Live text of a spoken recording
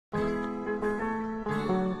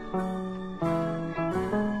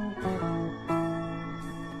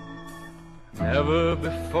Never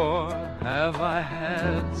before have I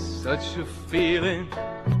had such a feeling,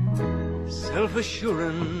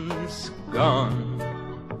 self-assurance gone.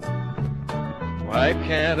 Why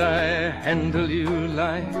can't I handle you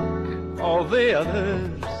like all the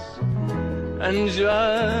others and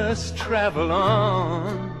just travel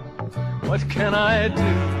on? What can I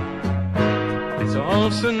do? It's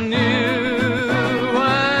all so new.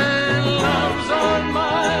 When love's on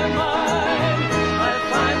my mind, I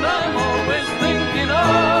find I'm always thinking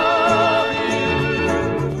of you.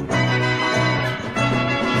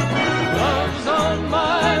 Love's on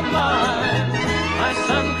my mind, my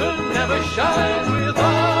sun could never shine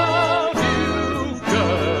without you,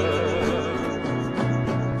 girl.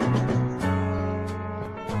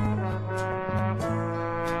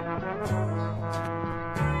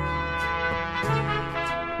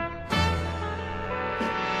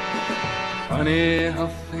 Funny how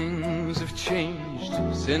things have changed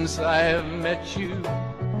since I have met you.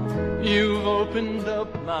 You've opened up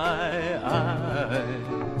my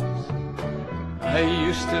eyes. I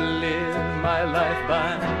used to live my life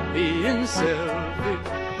by being selfish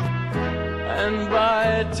and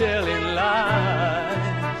by telling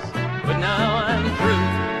lies, but now I'm through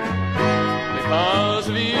because